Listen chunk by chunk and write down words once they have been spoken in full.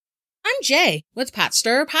Jay with Pot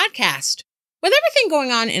Stirrer Podcast. With everything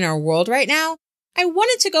going on in our world right now, I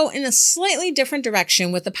wanted to go in a slightly different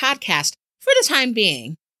direction with the podcast for the time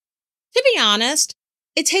being. To be honest,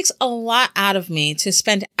 it takes a lot out of me to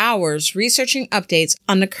spend hours researching updates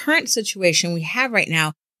on the current situation we have right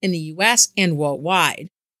now in the US and worldwide.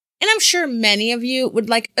 And I'm sure many of you would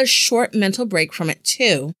like a short mental break from it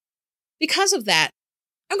too. Because of that,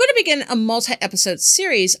 I'm going to begin a multi-episode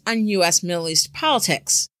series on US Middle East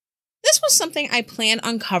politics. This was something I planned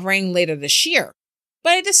on covering later this year,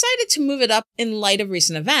 but I decided to move it up in light of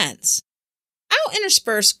recent events. I'll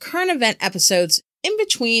intersperse current event episodes in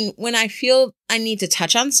between when I feel I need to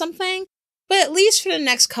touch on something, but at least for the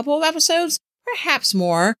next couple of episodes, perhaps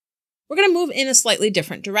more, we're going to move in a slightly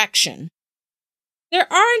different direction.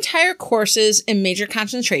 There are entire courses and major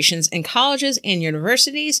concentrations in colleges and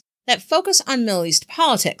universities that focus on Middle East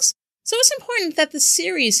politics, so it's important that the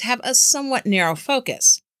series have a somewhat narrow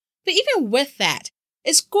focus. But even with that,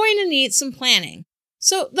 it's going to need some planning.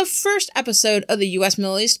 So the first episode of the US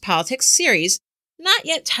Middle East Politics series, not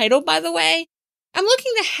yet titled by the way, I'm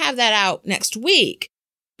looking to have that out next week.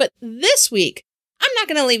 But this week, I'm not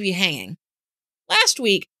going to leave you hanging. Last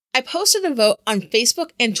week, I posted a vote on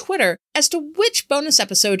Facebook and Twitter as to which bonus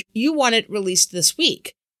episode you wanted released this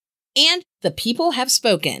week. And the people have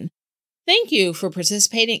spoken. Thank you for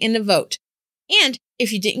participating in the vote. And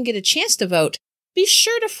if you didn't get a chance to vote, be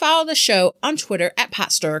sure to follow the show on Twitter at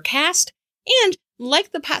PotStirrerCast and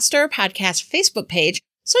like the Pot Stirrer Podcast Facebook page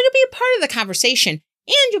so you'll be a part of the conversation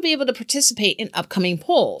and you'll be able to participate in upcoming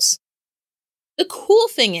polls. The cool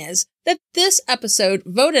thing is that this episode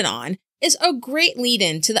voted on is a great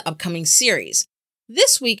lead-in to the upcoming series.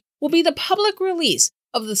 This week will be the public release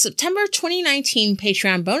of the September 2019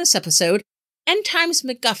 Patreon bonus episode, End Times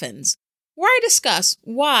MacGuffins, where I discuss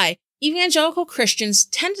why evangelical Christians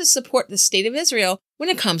tend to support the State of Israel when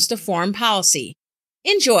it comes to foreign policy.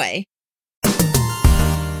 Enjoy!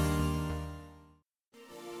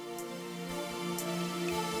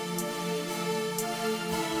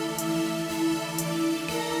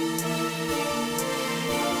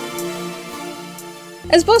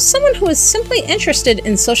 As both someone who is simply interested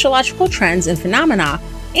in sociological trends and phenomena,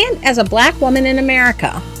 and as a Black woman in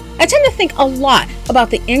America, I tend to think a lot about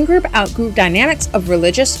the in-group, out-group dynamics of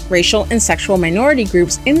religious, racial, and sexual minority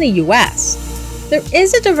groups in the U.S. There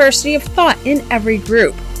is a diversity of thought in every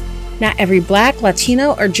group. Not every Black,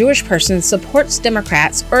 Latino, or Jewish person supports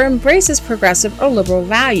Democrats or embraces progressive or liberal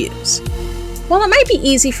values. While it might be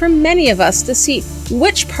easy for many of us to see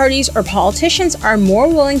which parties or politicians are more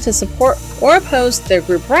willing to support or oppose their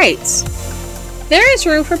group rights, there is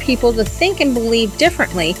room for people to think and believe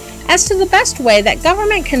differently as to the best way that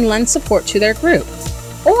government can lend support to their group.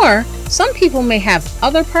 Or, some people may have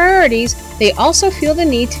other priorities they also feel the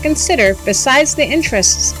need to consider besides the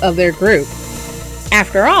interests of their group.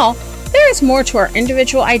 After all, there is more to our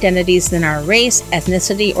individual identities than our race,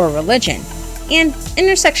 ethnicity, or religion, and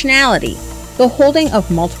intersectionality, the holding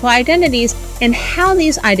of multiple identities and how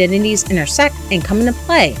these identities intersect and come into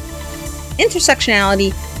play.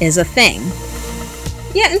 Intersectionality is a thing.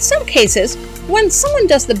 Yet in some cases, when someone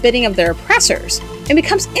does the bidding of their oppressors and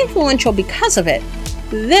becomes influential because of it,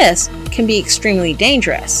 this can be extremely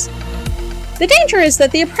dangerous. The danger is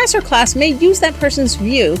that the oppressor class may use that person's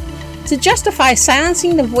view to justify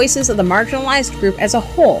silencing the voices of the marginalized group as a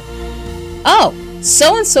whole. Oh,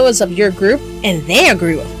 so-and-so is of your group and they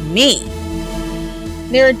agree with me.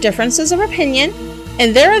 There are differences of opinion,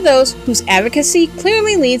 and there are those whose advocacy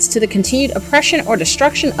clearly leads to the continued oppression or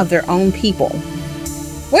destruction of their own people.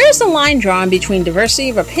 Where is the line drawn between diversity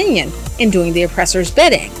of opinion and doing the oppressor's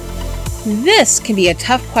bidding? This can be a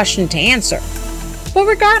tough question to answer. But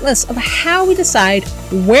regardless of how we decide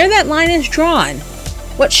where that line is drawn,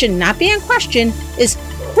 what should not be in question is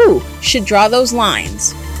who should draw those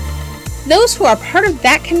lines. Those who are part of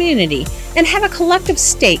that community and have a collective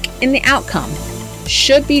stake in the outcome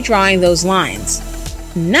should be drawing those lines,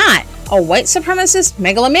 not a white supremacist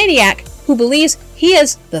megalomaniac who believes he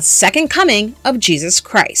is the second coming of Jesus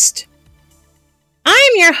Christ. I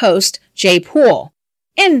am your host, Jay Poole,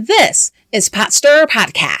 and this is Pot Stirrer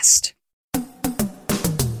Podcast.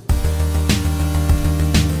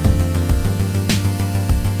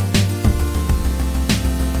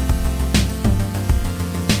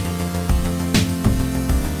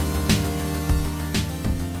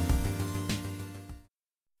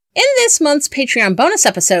 In this month's Patreon bonus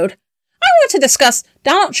episode, I want to discuss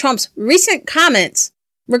Donald Trump's recent comments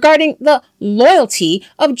regarding the loyalty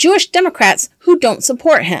of Jewish Democrats who don't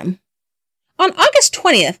support him. On August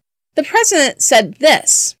 20th, the president said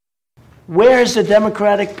this: Where has the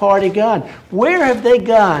Democratic Party gone? Where have they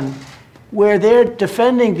gone where they're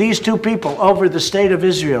defending these two people over the state of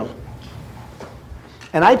Israel.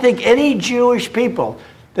 And I think any Jewish people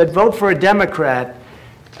that vote for a Democrat,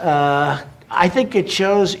 I think it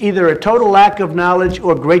shows either a total lack of knowledge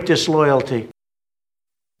or great disloyalty.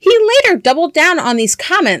 He later doubled down on these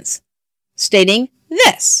comments, stating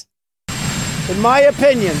this. In my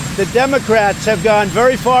opinion, the Democrats have gone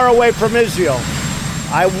very far away from Israel.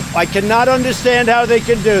 I cannot understand how they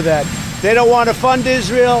can do that. They don't want to fund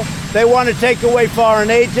Israel. They want to take away foreign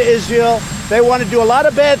aid to Israel. They want to do a lot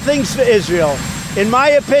of bad things for Israel. In my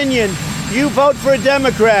opinion, you vote for a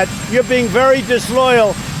Democrat, you're being very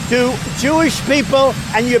disloyal to Jewish people,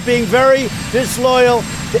 and you're being very disloyal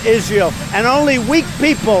to Israel. And only weak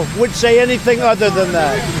people would say anything other than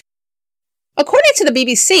that. According to the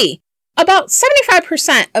BBC, about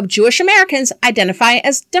 75% of Jewish Americans identify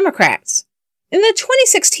as Democrats. In the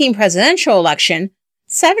 2016 presidential election,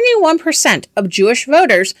 71% of Jewish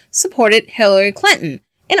voters supported Hillary Clinton,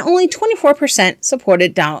 and only 24%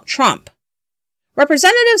 supported Donald Trump.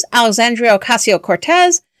 Representatives Alexandria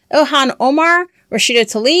Ocasio-Cortez, Ilhan Omar, Rashida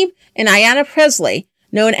Tlaib, and Ayanna Pressley,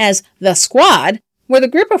 known as the Squad, were the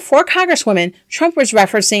group of 4 congresswomen Trump was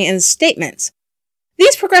referencing in his statements.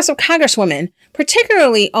 These progressive congresswomen,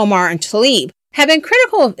 particularly Omar and Tlaib, have been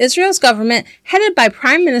critical of Israel's government headed by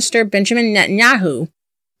Prime Minister Benjamin Netanyahu,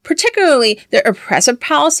 particularly their oppressive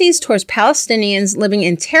policies towards Palestinians living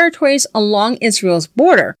in territories along Israel's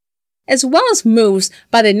border, as well as moves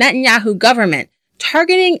by the Netanyahu government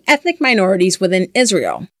targeting ethnic minorities within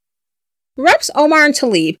Israel. Reps Omar and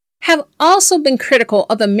Tlaib have also been critical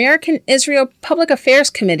of the American Israel Public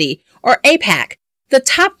Affairs Committee, or AIPAC, the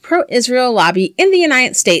top pro-Israel lobby in the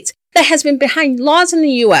United States that has been behind laws in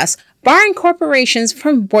the U.S. barring corporations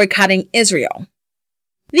from boycotting Israel.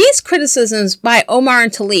 These criticisms by Omar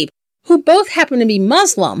and Tlaib, who both happen to be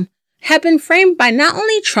Muslim, have been framed by not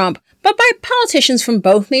only Trump, but by politicians from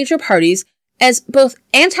both major parties as both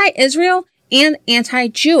anti-Israel and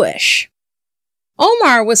anti-Jewish.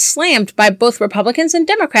 Omar was slammed by both Republicans and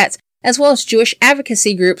Democrats, as well as Jewish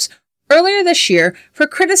advocacy groups, earlier this year for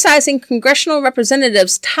criticizing congressional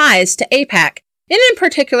representatives' ties to AIPAC, and in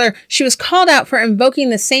particular, she was called out for invoking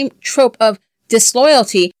the same trope of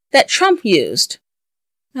disloyalty that Trump used.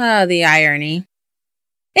 The irony.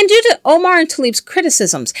 And due to Omar and Tlaib's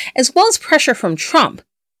criticisms, as well as pressure from Trump,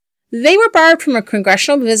 they were barred from a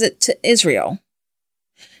congressional visit to Israel.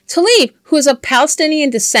 Tlaib, who is of Palestinian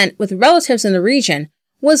descent with relatives in the region,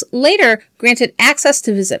 was later granted access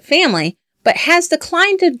to visit family, but has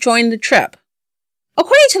declined to join the trip.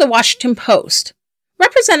 According to the Washington Post,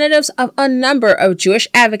 representatives of a number of Jewish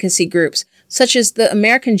advocacy groups, such as the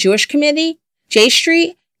American Jewish Committee, J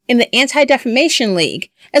Street, and the Anti-Defamation League,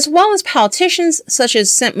 as well as politicians such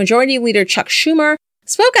as Senate Majority Leader Chuck Schumer,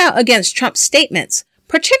 spoke out against Trump's statements,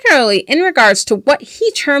 particularly in regards to what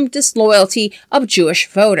he termed disloyalty of Jewish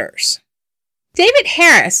voters. David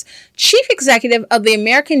Harris, chief executive of the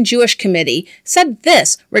American Jewish Committee, said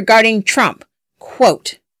this regarding Trump,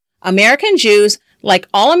 quote, "American Jews, like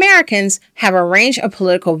all Americans, have a range of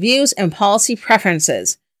political views and policy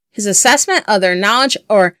preferences. His assessment of their knowledge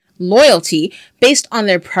or loyalty based on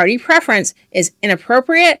their party preference is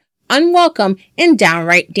inappropriate, unwelcome, and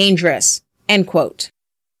downright dangerous." End quote.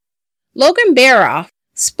 Logan Baroff,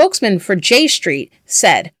 spokesman for J Street,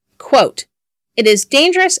 said, quote, "It is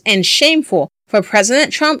dangerous and shameful for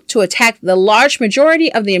President Trump to attack the large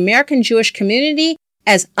majority of the American Jewish community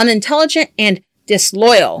as unintelligent and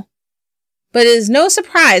disloyal. But it is no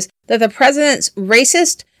surprise that the president's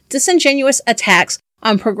racist, disingenuous attacks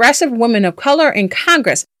on progressive women of color in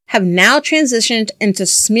Congress have now transitioned into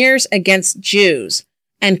smears against Jews."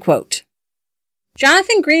 End quote.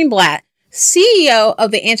 Jonathan Greenblatt, CEO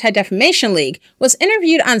of the Anti-Defamation League, was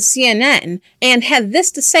interviewed on CNN and had this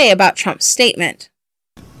to say about Trump's statement.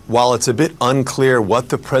 While it's a bit unclear what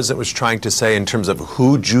the president was trying to say in terms of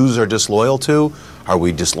who Jews are disloyal to, are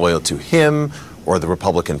we disloyal to him or the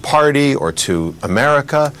Republican Party or to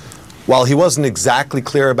America? While he wasn't exactly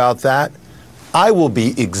clear about that, I will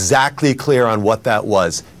be exactly clear on what that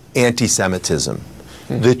was: anti-Semitism.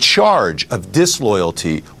 The charge of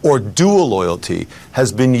disloyalty or dual loyalty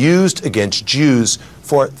has been used against Jews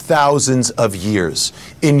for thousands of years.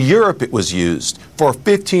 In Europe, it was used for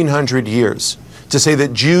 1,500 years to say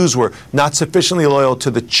that Jews were not sufficiently loyal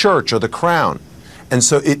to the church or the crown. And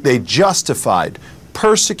so they justified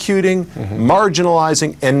persecuting,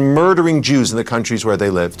 marginalizing, and murdering Jews in the countries where they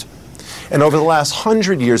lived. And over the last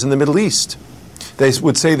 100 years in the Middle East, they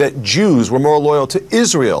would say that Jews were more loyal to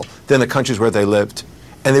Israel than the countries where they lived.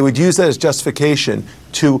 And they would use that as justification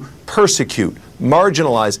to persecute,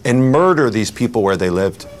 marginalize, and murder these people where they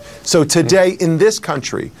lived. So today in this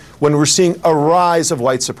country, when we're seeing a rise of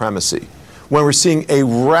white supremacy, when we're seeing a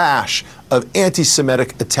rash of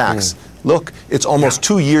anti-Semitic attacks, look, it's almost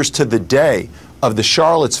 2 years to the day of the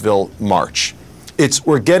Charlottesville March.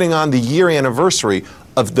 We're getting on the year anniversary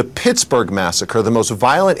of the Pittsburgh Massacre, the most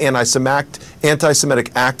violent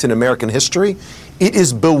anti-Semitic act in American history. It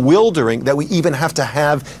is bewildering that we even have to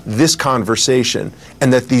have this conversation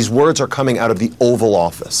and that these words are coming out of the Oval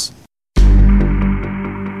Office.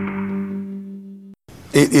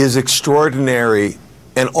 It is extraordinary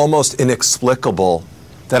and almost inexplicable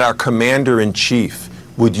that our commander-in-chief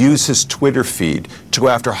would use his Twitter feed to go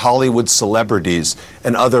after Hollywood celebrities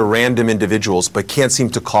and other random individuals, but can't seem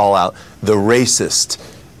to call out the racist,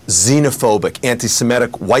 xenophobic,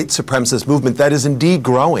 anti-Semitic, white supremacist movement that is indeed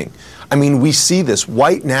growing. I mean, we see this.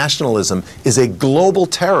 White nationalism is a global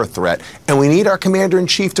terror threat, and we need our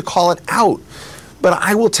commander-in-chief to call it out. But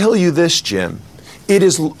I will tell you this, Jim.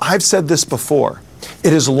 I've said this before.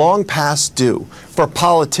 It is long past due for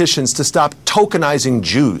politicians to stop tokenizing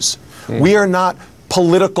Jews. We are not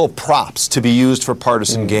political props to be used for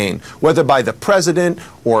partisan gain, whether by the president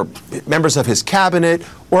or members of his cabinet,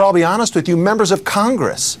 or I'll be honest with you, members of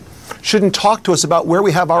Congress shouldn't talk to us about where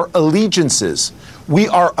we have our allegiances. We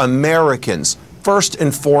are Americans, first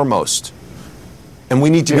and foremost. And we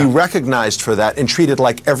need to be recognized for that and treated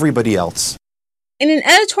like everybody else. In an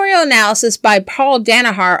editorial analysis by Paul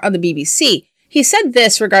Danaher of the BBC, he said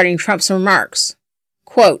this regarding Trump's remarks,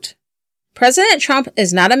 quote, "President Trump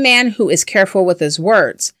is not a man who is careful with his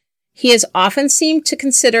words. He has often seemed to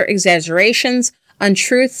consider exaggerations,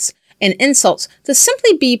 untruths, and insults to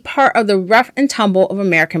simply be part of the rough and tumble of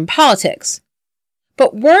American politics.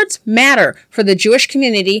 But words matter for the Jewish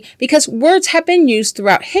community because words have been used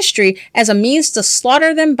throughout history as a means to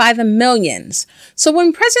slaughter them by the millions. So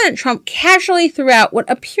when President Trump casually threw out what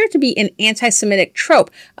appeared to be an anti-Semitic trope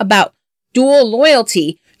about dual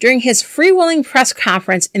loyalty during his freewheeling press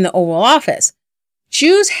conference in the Oval Office,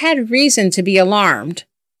 Jews had reason to be alarmed.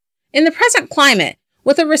 In the present climate,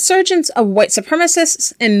 with a resurgence of white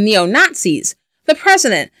supremacists and neo-Nazis, the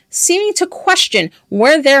president, seeming to question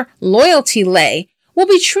where their loyalty lay, will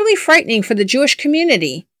be truly frightening for the Jewish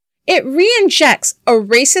community. It re-injects a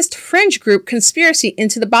racist fringe group conspiracy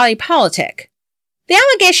into the body politic. The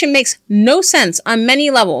allegation makes no sense on many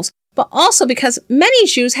levels, but also because many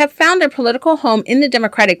Jews have found their political home in the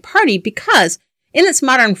Democratic Party because, in its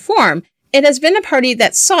modern form, it has been a party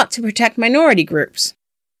that sought to protect minority groups.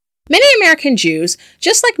 Many American Jews,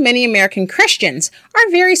 just like many American Christians, are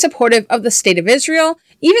very supportive of the State of Israel,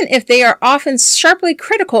 even if they are often sharply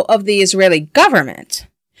critical of the Israeli government.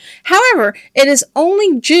 However, it is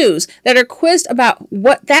only Jews that are quizzed about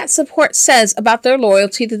what that support says about their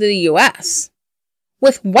loyalty to the U.S.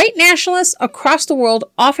 With white nationalists across the world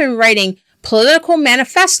often writing political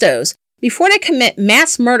manifestos before they commit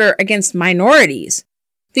mass murder against minorities,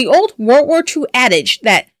 the old World War II adage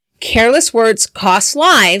that careless words cost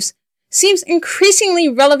lives seems increasingly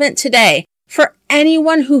relevant today for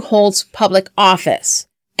anyone who holds public office."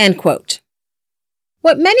 End quote.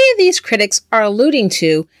 What many of these critics are alluding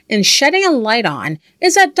to and shedding a light on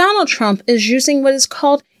is that Donald Trump is using what is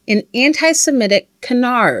called an anti-Semitic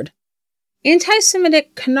canard.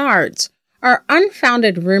 Anti-Semitic canards are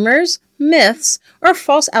unfounded rumors, myths, or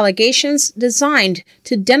false allegations designed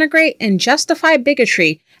to denigrate and justify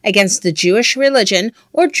bigotry against the Jewish religion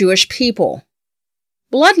or Jewish people.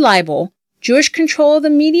 Blood libel, Jewish control of the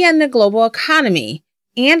media and the global economy,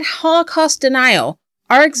 and Holocaust denial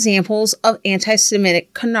are examples of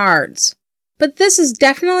anti-Semitic canards. But this is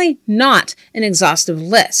definitely not an exhaustive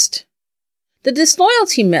list. The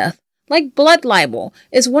disloyalty myth, like blood libel,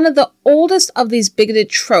 is one of the oldest of these bigoted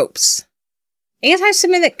tropes.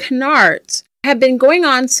 Anti-Semitic canards have been going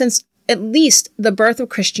on since at least the birth of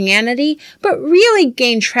Christianity, but really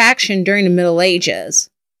gained traction during the Middle Ages.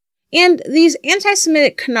 And these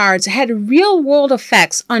anti-Semitic canards had real-world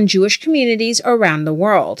effects on Jewish communities around the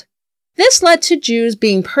world. This led to Jews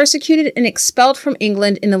being persecuted and expelled from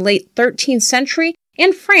England in the late 13th century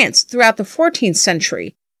and France throughout the 14th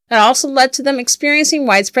century. It also led to them experiencing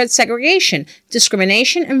widespread segregation,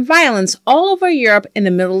 discrimination, and violence all over Europe and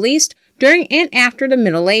the Middle East during and after the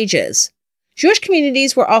Middle Ages. Jewish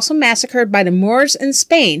communities were also massacred by the Moors in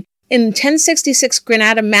Spain in the 1066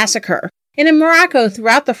 Granada Massacre, and in Morocco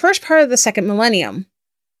throughout the first part of the second millennium.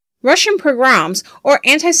 Russian pogroms, or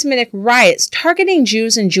anti-Semitic riots targeting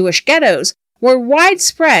Jews in Jewish ghettos, were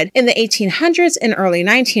widespread in the 1800s and early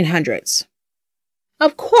 1900s.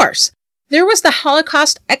 Of course, there was the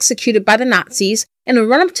Holocaust executed by the Nazis and a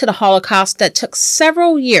run-up to the Holocaust that took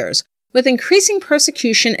several years, with increasing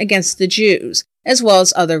persecution against the Jews, as well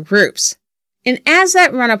as other groups. And as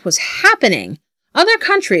that run-up was happening, other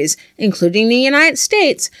countries, including the United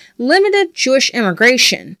States, limited Jewish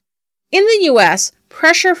immigration. In the U.S.,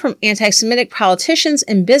 pressure from anti-Semitic politicians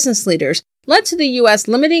and business leaders led to the U.S.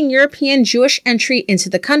 limiting European Jewish entry into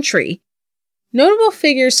the country. Notable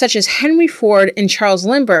figures such as Henry Ford and Charles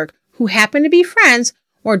Lindbergh, who happened to be friends,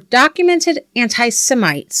 were documented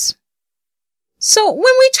anti-Semites. So when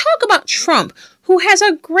we talk about Trump, who has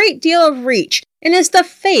a great deal of reach and is the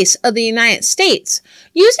face of the United States,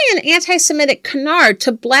 using an anti-Semitic canard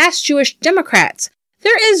to blast Jewish Democrats,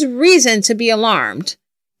 there is reason to be alarmed.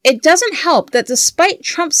 It doesn't help that despite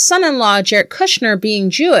Trump's son-in-law Jared Kushner being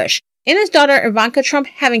Jewish and his daughter Ivanka Trump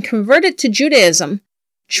having converted to Judaism,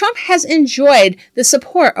 Trump has enjoyed the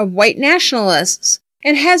support of white nationalists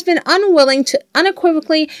and has been unwilling to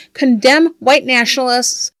unequivocally condemn white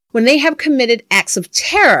nationalists when they have committed acts of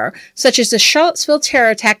terror, such as the Charlottesville terror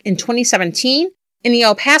attack in 2017 and the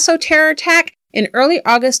El Paso terror attack in early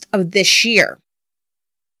August of this year.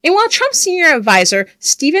 And while Trump's senior advisor,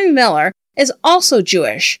 Stephen Miller, is also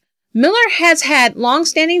Jewish, Miller has had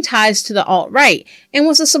long-standing ties to the alt-right and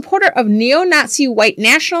was a supporter of neo-Nazi white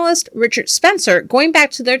nationalist Richard Spencer going back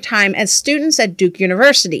to their time as students at Duke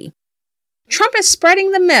University. Trump is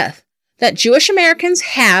spreading the myth that Jewish Americans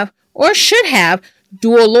have, or should have,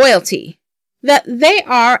 dual loyalty, that they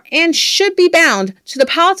are and should be bound to the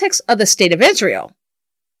politics of the State of Israel.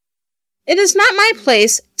 It is not my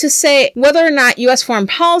place to say whether or not U.S. foreign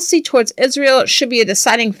policy towards Israel should be a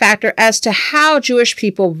deciding factor as to how Jewish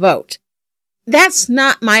people vote. That's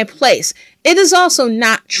not my place. It is also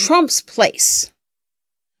not Trump's place.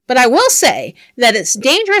 But I will say that it's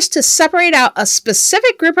dangerous to separate out a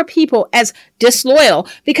specific group of people as disloyal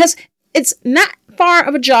because it's not far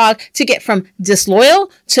of a jog to get from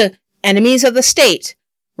disloyal to enemies of the state,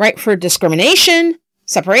 ripe for discrimination,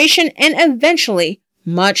 separation, and eventually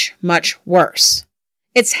much, much worse.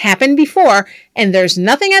 It's happened before, and there's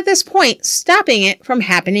nothing at this point stopping it from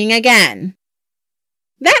happening again.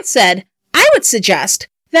 That said, I would suggest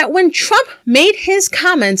that when Trump made his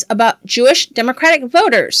comments about Jewish Democratic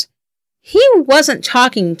voters, he wasn't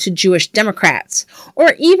talking to Jewish Democrats,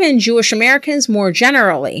 or even Jewish Americans more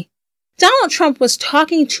generally. Donald Trump was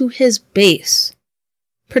talking to his base,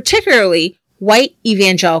 particularly white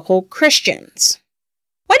evangelical Christians.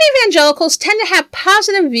 White evangelicals tend to have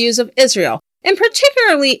positive views of Israel, and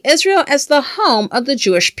particularly Israel as the home of the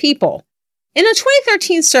Jewish people. In a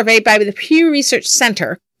 2013 survey by the Pew Research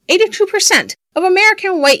Center, 82% of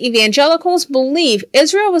American white evangelicals believe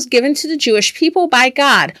Israel was given to the Jewish people by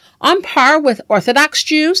God, on par with Orthodox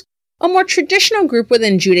Jews, a more traditional group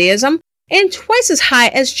within Judaism, and twice as high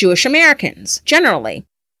as Jewish Americans, generally.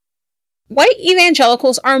 White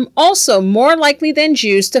evangelicals are also more likely than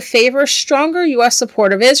Jews to favor stronger U.S.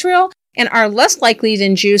 support of Israel and are less likely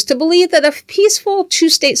than Jews to believe that a peaceful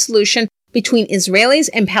two-state solution between Israelis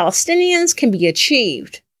and Palestinians can be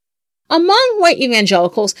achieved. Among white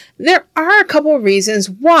evangelicals, there are a couple of reasons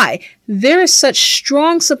why there is such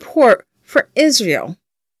strong support for Israel.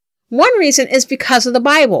 One reason is because of the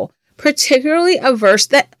Bible, particularly a verse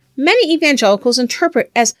that many evangelicals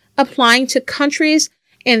interpret as applying to countries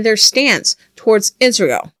and their stance towards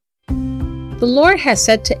Israel. The Lord has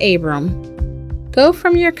said to Abram, "Go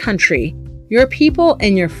from your country, your people,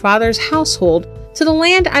 and your father's household to the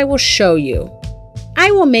land I will show you.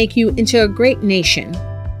 I will make you into a great nation,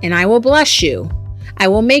 and I will bless you. I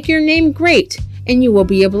will make your name great, and you will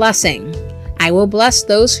be a blessing. I will bless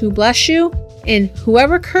those who bless you, and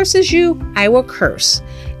whoever curses you, I will curse.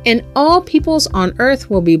 And all peoples on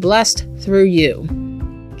earth will be blessed through you."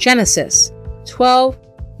 Genesis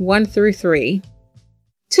 12:1-3.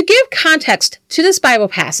 To give context to this Bible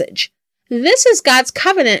passage, this is God's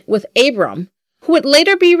covenant with Abram, who would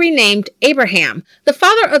later be renamed Abraham, the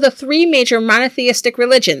father of the three major monotheistic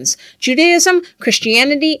religions, Judaism,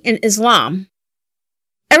 Christianity, and Islam.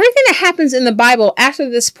 Everything that happens in the Bible after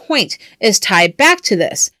this point is tied back to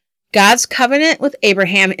this, God's covenant with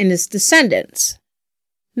Abraham and his descendants.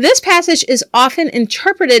 This passage is often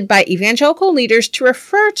interpreted by evangelical leaders to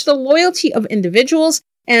refer to the loyalty of individuals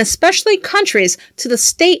and especially countries to the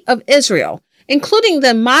State of Israel, including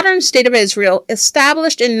the modern State of Israel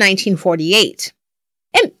established in 1948.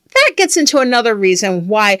 And that gets into another reason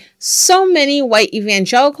why so many white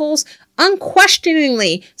evangelicals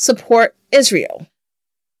unquestioningly support Israel.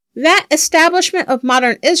 That establishment of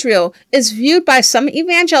modern Israel is viewed by some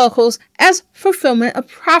evangelicals as fulfillment of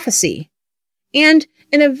prophecy, and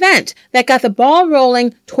an event that got the ball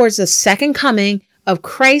rolling towards the second coming of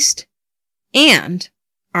Christ and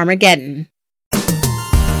Armageddon.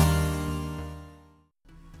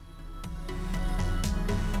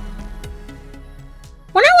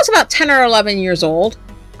 When I was about 10 or 11 years old.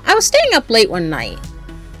 I was staying up late one night.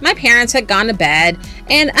 My parents had gone to bed,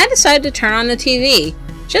 and I decided to turn on the TV,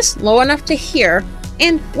 just low enough to hear,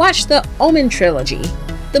 and watch the Omen trilogy,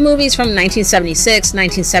 the movies from 1976,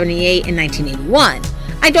 1978, and 1981.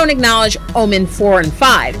 I don't acknowledge Omen 4 and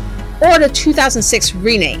 5, or the 2006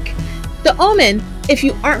 remake. The Omen, if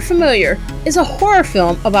you aren't familiar, is a horror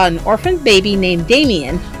film about an orphan baby named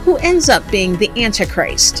Damien who ends up being the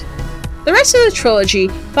Antichrist. The rest of the trilogy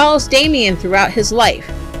follows Damien throughout his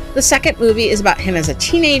life. The second movie is about him as a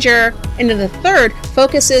teenager, and then the third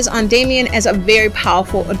focuses on Damien as a very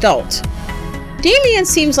powerful adult. Damien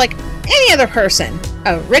seems like any other person,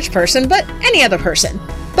 a rich person, but any other person.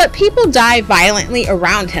 But people die violently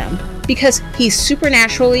around him because he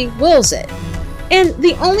supernaturally wills it. And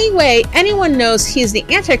the only way anyone knows he is the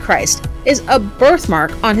Antichrist is a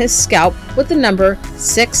birthmark on his scalp with the number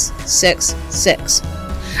 666.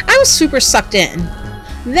 I was super sucked in.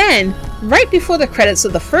 Then, right before the credits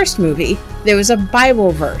of the first movie, there was a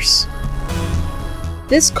Bible verse.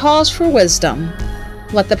 This calls for wisdom.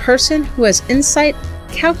 Let the person who has insight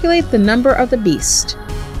calculate the number of the beast.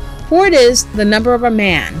 For it is the number of a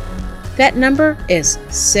man. That number is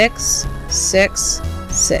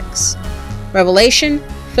 666. Revelation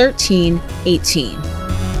 13:18.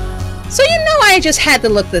 So you know I just had to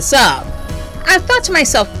look this up. I thought to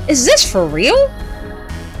myself, is this for real?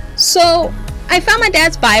 So I found my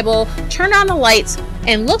dad's Bible, turned on the lights,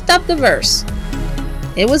 and looked up the verse.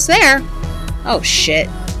 It was there. Oh shit,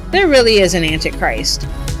 there really is an Antichrist.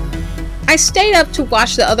 I stayed up to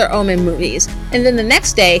watch the other Omen movies, and then the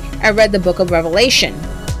next day I read the book of Revelation.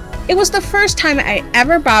 It was the first time I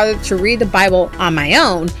ever bothered to read the Bible on my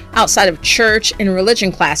own outside of church and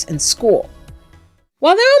religion class in school.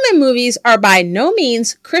 While the Omen movies are by no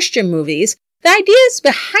means Christian movies, the ideas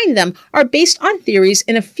behind them are based on theories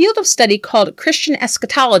in a field of study called Christian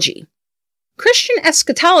eschatology. Christian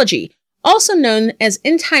eschatology, also known as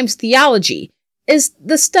end times theology, is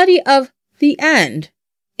the study of the end,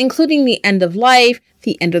 including the end of life,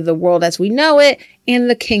 the end of the world as we know it, and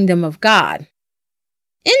the kingdom of God.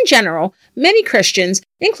 In general, many Christians,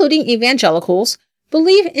 including evangelicals,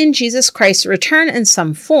 believe in Jesus Christ's return in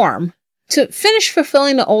some form, to finish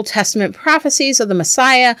fulfilling the Old Testament prophecies of the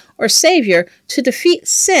Messiah or Savior to defeat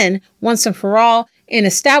sin once and for all and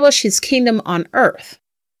establish his kingdom on earth.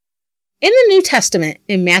 In the New Testament,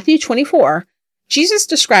 in Matthew 24, Jesus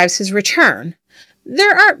describes his return.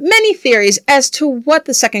 There are many theories as to what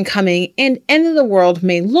the second coming and end of the world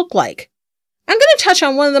may look like. I'm going to touch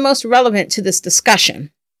on one of the most relevant to this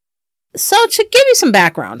discussion. So to give you some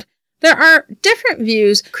background, there are different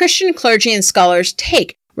views Christian clergy and scholars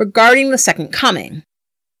take regarding the second coming.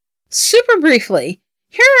 Super briefly,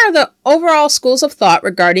 here are the overall schools of thought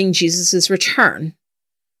regarding Jesus' return.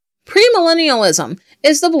 Premillennialism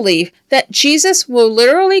is the belief that Jesus will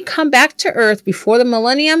literally come back to earth before the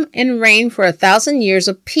millennium and reign for 1,000 years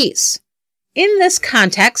of peace. In this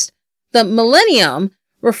context, the millennium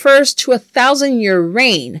refers to a 1,000-year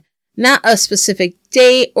reign, not a specific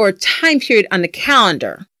day or time period on the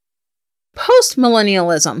calendar.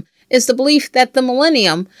 Postmillennialism is the belief that the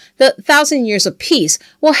millennium, the 1,000 years of peace,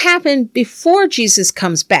 will happen before Jesus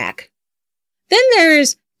comes back. Then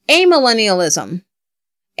there's amillennialism.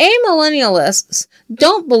 Amillennialists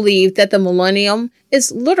don't believe that the millennium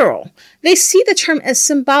is literal. They see the term as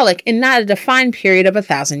symbolic and not a defined period of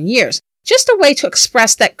 1,000 years. Just a way to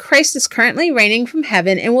express that Christ is currently reigning from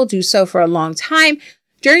heaven and will do so for a long time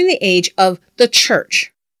during the age of the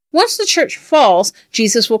church. Once the church falls,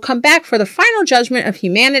 Jesus will come back for the final judgment of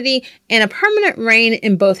humanity and a permanent reign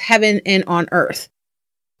in both heaven and on earth.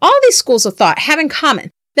 All these schools of thought have in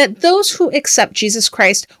common that those who accept Jesus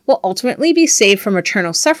Christ will ultimately be saved from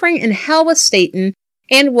eternal suffering in hell with Satan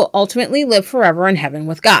and will ultimately live forever in heaven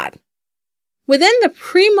with God. Within the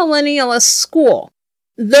premillennialist school,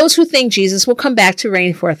 those who think Jesus will come back to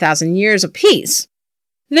reign for 1,000 years of peace,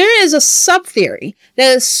 there is a sub-theory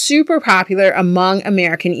that is super popular among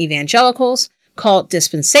American evangelicals called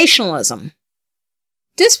dispensationalism.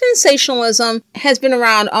 Dispensationalism has been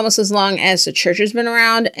around almost as long as the church has been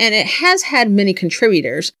around, and it has had many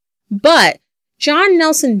contributors. But John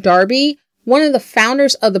Nelson Darby, one of the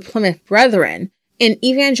founders of the Plymouth Brethren, an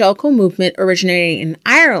evangelical movement originating in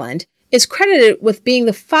Ireland, is credited with being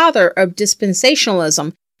the father of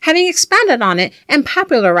dispensationalism, having expounded on it and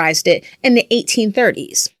popularized it in the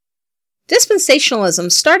 1830s.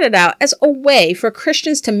 Dispensationalism started out as a way for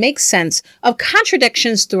Christians to make sense of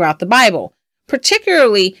contradictions throughout the Bible,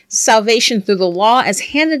 particularly salvation through the law as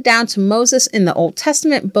handed down to Moses in the Old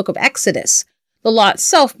Testament book of Exodus, the law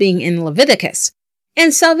itself being in Leviticus,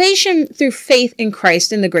 and salvation through faith in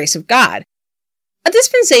Christ and the grace of God. A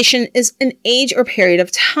dispensation is an age or period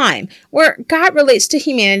of time where God relates to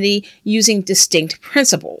humanity using distinct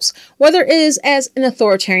principles, whether it is as an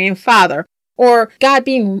authoritarian father, or God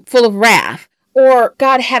being full of wrath, or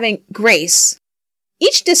God having grace.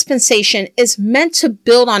 Each dispensation is meant to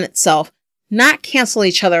build on itself, not cancel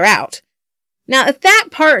each other out. Now, if that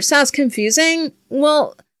part sounds confusing,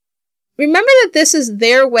 well, remember that this is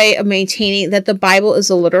their way of maintaining that the Bible is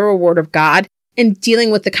the literal word of God and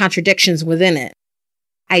dealing with the contradictions within it.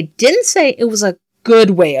 I didn't say it was a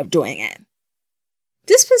good way of doing it.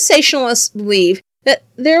 Dispensationalists believe that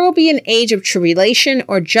there will be an age of tribulation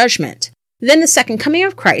or judgment, then the second coming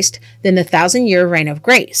of Christ, then the 1,000-year reign of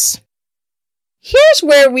grace. Here's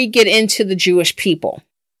where we get into the Jewish people.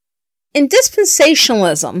 In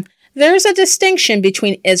dispensationalism, there is a distinction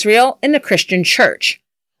between Israel and the Christian church.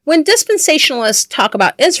 When dispensationalists talk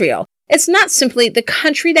about Israel, it's not simply the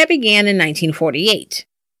country that began in 1948.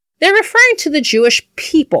 They're referring to the Jewish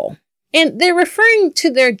people, and they're referring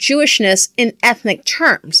to their Jewishness in ethnic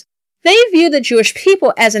terms. They view the Jewish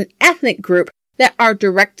people as an ethnic group that are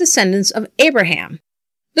direct descendants of Abraham.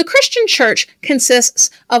 The Christian church consists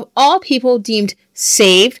of all people deemed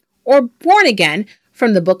saved or born again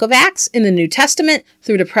from the book of Acts in the New Testament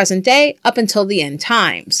through the present day up until the end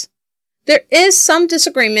times. There is some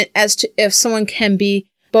disagreement as to if someone can be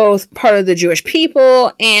both part of the Jewish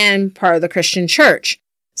people and part of the Christian church,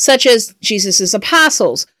 such as Jesus'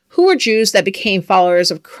 apostles, who were Jews that became followers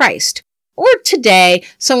of Christ, or today,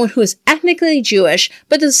 someone who is ethnically Jewish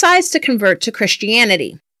but decides to convert to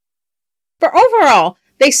Christianity. But overall,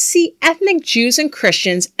 they see ethnic Jews and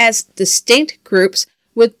Christians as distinct groups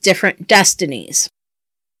with different destinies.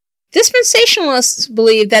 Dispensationalists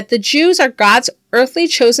believe that the Jews are God's earthly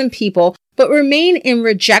chosen people but remain in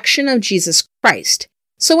rejection of Jesus Christ.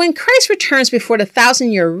 So when Christ returns before the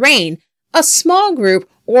 1,000-year reign, a small group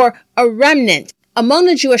or a remnant among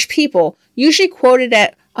the Jewish people, usually quoted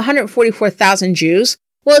at 144,000 Jews,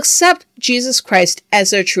 will accept Jesus Christ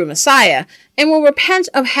as their true Messiah and will repent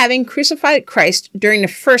of having crucified Christ during the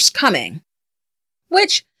first coming.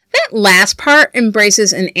 Which, that last part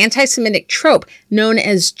embraces an anti-Semitic trope known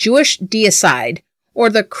as Jewish deicide, or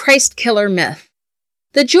the Christ killer myth.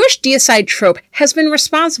 The Jewish deicide trope has been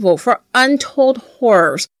responsible for untold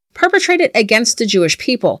horrors perpetrated against the Jewish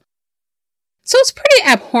people. So it's pretty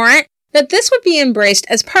abhorrent that this would be embraced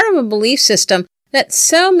as part of a belief system that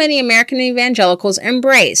so many American evangelicals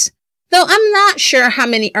embrace. Though I'm not sure how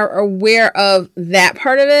many are aware of that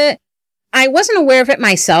part of it. I wasn't aware of it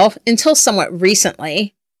myself until somewhat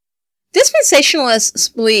recently.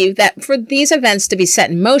 Dispensationalists believe that for these events to be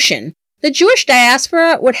set in motion, the Jewish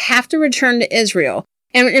diaspora would have to return to Israel,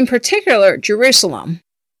 and in particular, Jerusalem.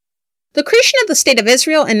 The creation of the State of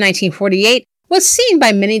Israel in 1948 was seen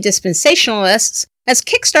by many dispensationalists as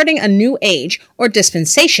kickstarting a new age or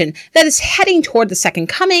dispensation that is heading toward the second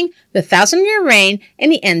coming, the 1,000-year reign,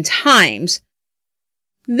 and the end times.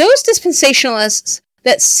 Those dispensationalists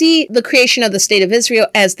that see the creation of the State of Israel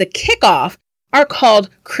as the kickoff are called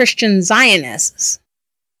Christian Zionists.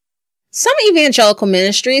 Some evangelical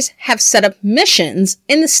ministries have set up missions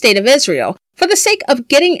in the State of Israel for the sake of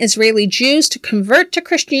getting Israeli Jews to convert to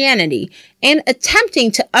Christianity and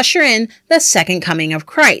attempting to usher in the second coming of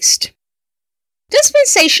Christ.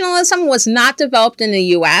 Dispensationalism was not developed in the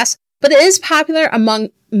U.S., but it is popular among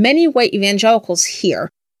many white evangelicals here,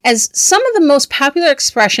 as some of the most popular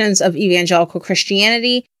expressions of evangelical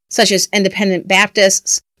Christianity, such as independent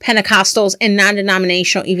Baptists, Pentecostals, and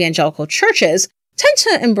non-denominational evangelical churches, tend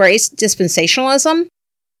to embrace dispensationalism.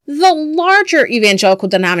 The larger evangelical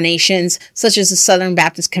denominations, such as the Southern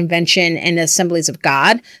Baptist Convention and the Assemblies of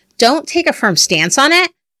God, don't take a firm stance on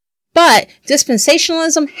it, but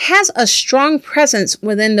dispensationalism has a strong presence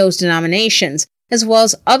within those denominations, as well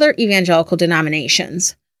as other evangelical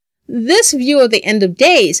denominations. This view of the end of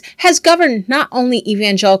days has governed not only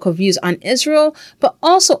evangelical views on Israel, but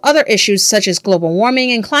also other issues such as global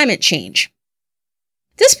warming and climate change.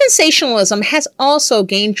 Dispensationalism has also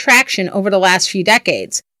gained traction over the last few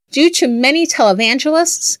decades due to many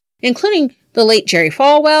televangelists, including the late Jerry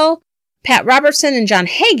Falwell, Pat Robertson, and John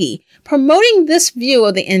Hagee, promoting this view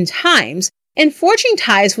of the end times and forging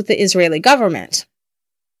ties with the Israeli government.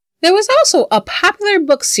 There was also a popular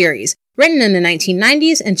book series written in the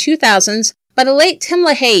 1990s and 2000s by the late Tim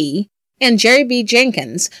LaHaye and Jerry B.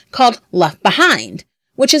 Jenkins called Left Behind,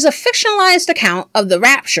 which is a fictionalized account of the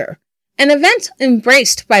rapture, an event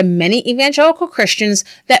embraced by many evangelical Christians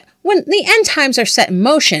that when the end times are set in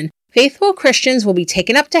motion, faithful Christians will be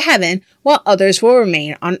taken up to heaven while others will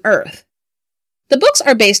remain on earth. The books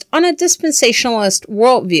are based on a dispensationalist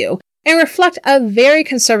worldview and reflect a very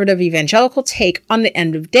conservative evangelical take on the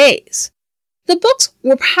end of days. The The books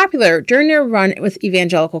were popular during their run with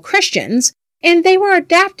evangelical Christians, and they were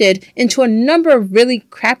adapted into a number of really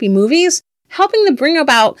crappy movies, helping to bring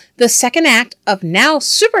about the second act of now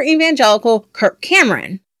super evangelical Kirk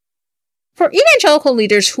Cameron. For evangelical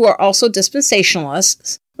leaders who are also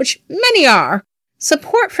dispensationalists, which many are,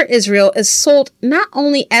 support for Israel is sold not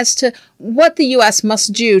only as to what the U.S.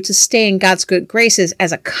 must do to stay in God's good graces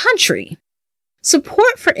as a country.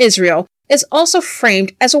 Support for Israel is also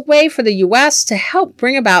framed as a way for the U.S. to help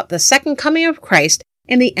bring about the second coming of Christ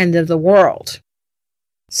and the end of the world.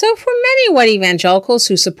 So for many white evangelicals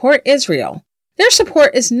who support Israel, their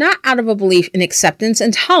support is not out of a belief in acceptance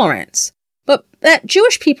and tolerance, but that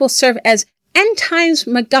Jewish people serve as end times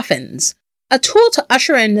MacGuffins, a tool to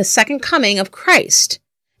usher in the second coming of Christ.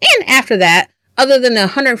 And after that, other than the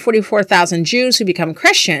 144,000 Jews who become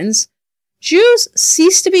Christians, Jews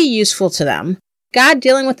cease to be useful to them, God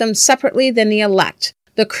dealing with them separately than the elect,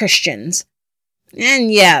 the Christians.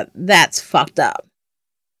 And yeah, that's fucked up.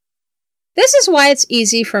 This is why it's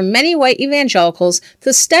easy for many white evangelicals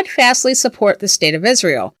to steadfastly support the State of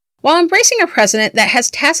Israel, while embracing a president that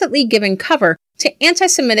has tacitly given cover to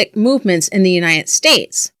anti-Semitic movements in the United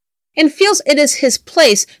States, and feels it is his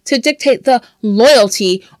place to dictate the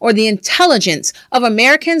loyalty or the intelligence of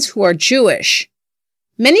Americans who are Jewish.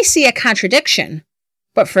 Many see a contradiction,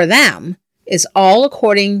 but for them, is all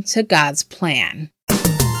according to God's plan.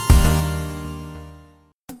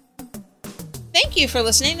 Thank you for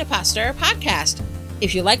listening to Pastor Podcast.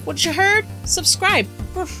 If you like what you heard, subscribe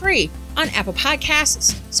for free on Apple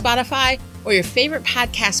Podcasts, Spotify, or your favorite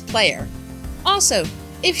podcast player. Also,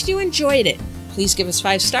 if you enjoyed it, please give us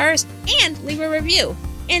 5 stars and leave a review.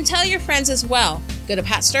 And tell your friends as well. Go to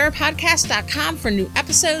PatStirPodcast.com for new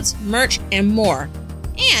episodes, merch, and more.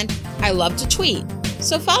 And I love to tweet,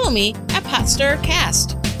 so follow me at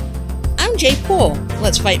PatStirCast. I'm Jay Poole.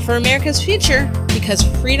 Let's fight for America's future, because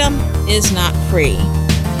freedom is not free.